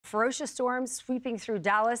ferocious storms sweeping through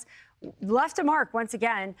Dallas left a mark once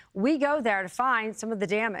again. We go there to find some of the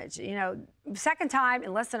damage. You know, second time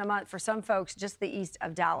in less than a month for some folks just the east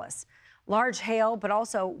of Dallas. Large hail, but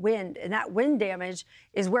also wind. And that wind damage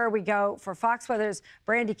is where we go for Fox Weather's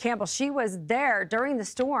Brandy Campbell. She was there during the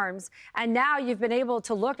storms, and now you've been able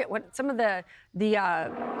to look at what some of the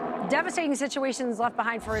devastating situations left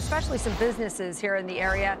behind for especially some businesses here in the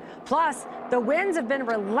area. Plus, the winds have been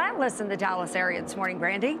relentless in the Dallas area this morning,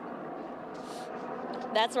 Brandy.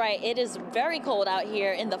 That's right. It is very cold out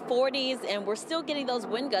here in the 40s, and we're still getting those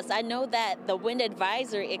wind gusts. I know that the wind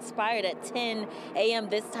advisory expired at 10 a.m.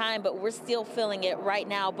 this time, but we're still feeling it right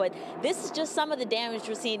now. But this is just some of the damage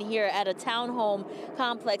we're seeing here at a townhome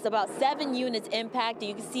complex. About 7 units impacted.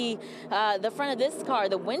 You can see the front of this car,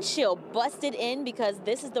 the windshield busted in because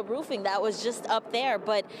this is the roofing that was just up there.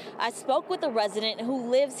 But I spoke with a resident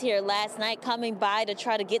who lives here last night, coming by to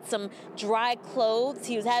try to get some dry clothes.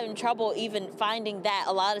 He was having trouble even finding that.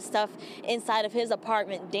 A lot of stuff inside of his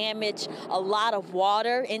apartment damaged, a lot of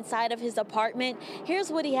water inside of his apartment. Here's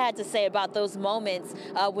what he had to say about those moments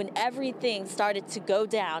when everything started to go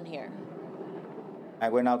down here. I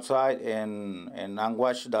went outside and I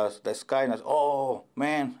watched the sky, and I said, oh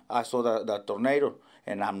man, I saw the tornado,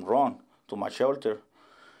 and I'm run to my shelter,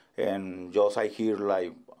 and just I hear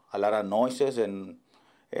like a lot of noises, and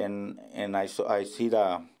I see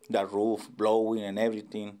the roof blowing and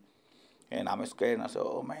everything. And I'm scared, and I said,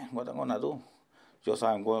 oh man, what am I gonna do? Just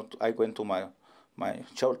I went to my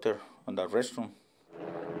shelter on the restroom.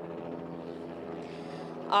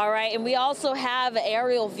 All right, and we also have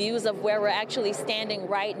aerial views of where we're actually standing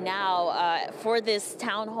right now for this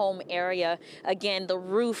townhome area. Again, the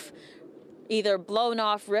roof either blown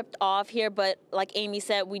off, ripped off here, but like Amy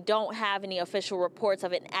said, we don't have any official reports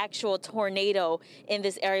of an actual tornado in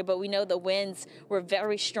this area, but we know the winds were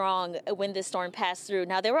very strong when this storm passed through.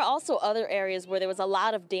 Now, there were also other areas where there was a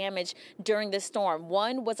lot of damage during this storm.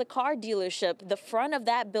 One was a car dealership. The front of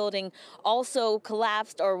that building also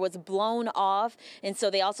collapsed or was blown off, and so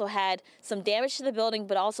they also had some damage to the building,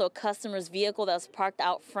 but also a customer's vehicle that was parked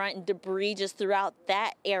out front and debris just throughout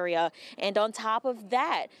that area. And on top of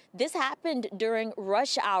that, this happened during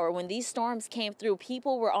rush hour when these storms came through.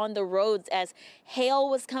 People were on the roads as hail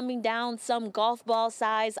was coming down, some golf ball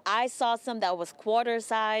size. I saw some that was quarter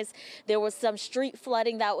size. There was some street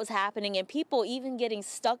flooding that was happening, and people even getting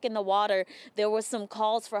stuck in the water. There was some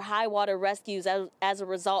calls for high water rescues as a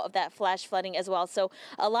result of that flash flooding as well. So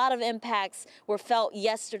a lot of impacts were felt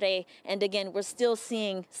yesterday, and again, we're still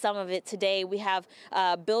seeing some of it today. We have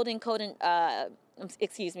building code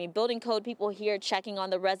people here checking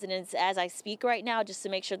on the residents as I speak right now, just to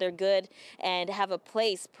make sure they're good and have a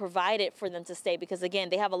place provided for them to stay, because again,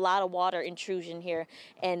 they have a lot of water intrusion here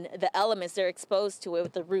and the elements they're exposed to it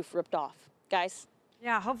with the roof ripped off. Guys?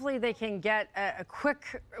 Yeah, hopefully they can get a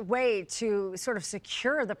quick way to sort of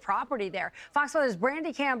secure the property there. Fox Weather's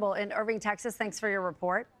Brandy Campbell in Irving, Texas. Thanks for your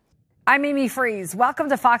report. I'm Amy Freeze. Welcome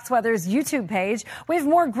to Fox Weather's YouTube page. We have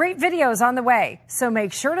more great videos on the way, so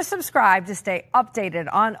make sure to subscribe to stay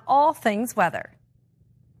updated on all things weather.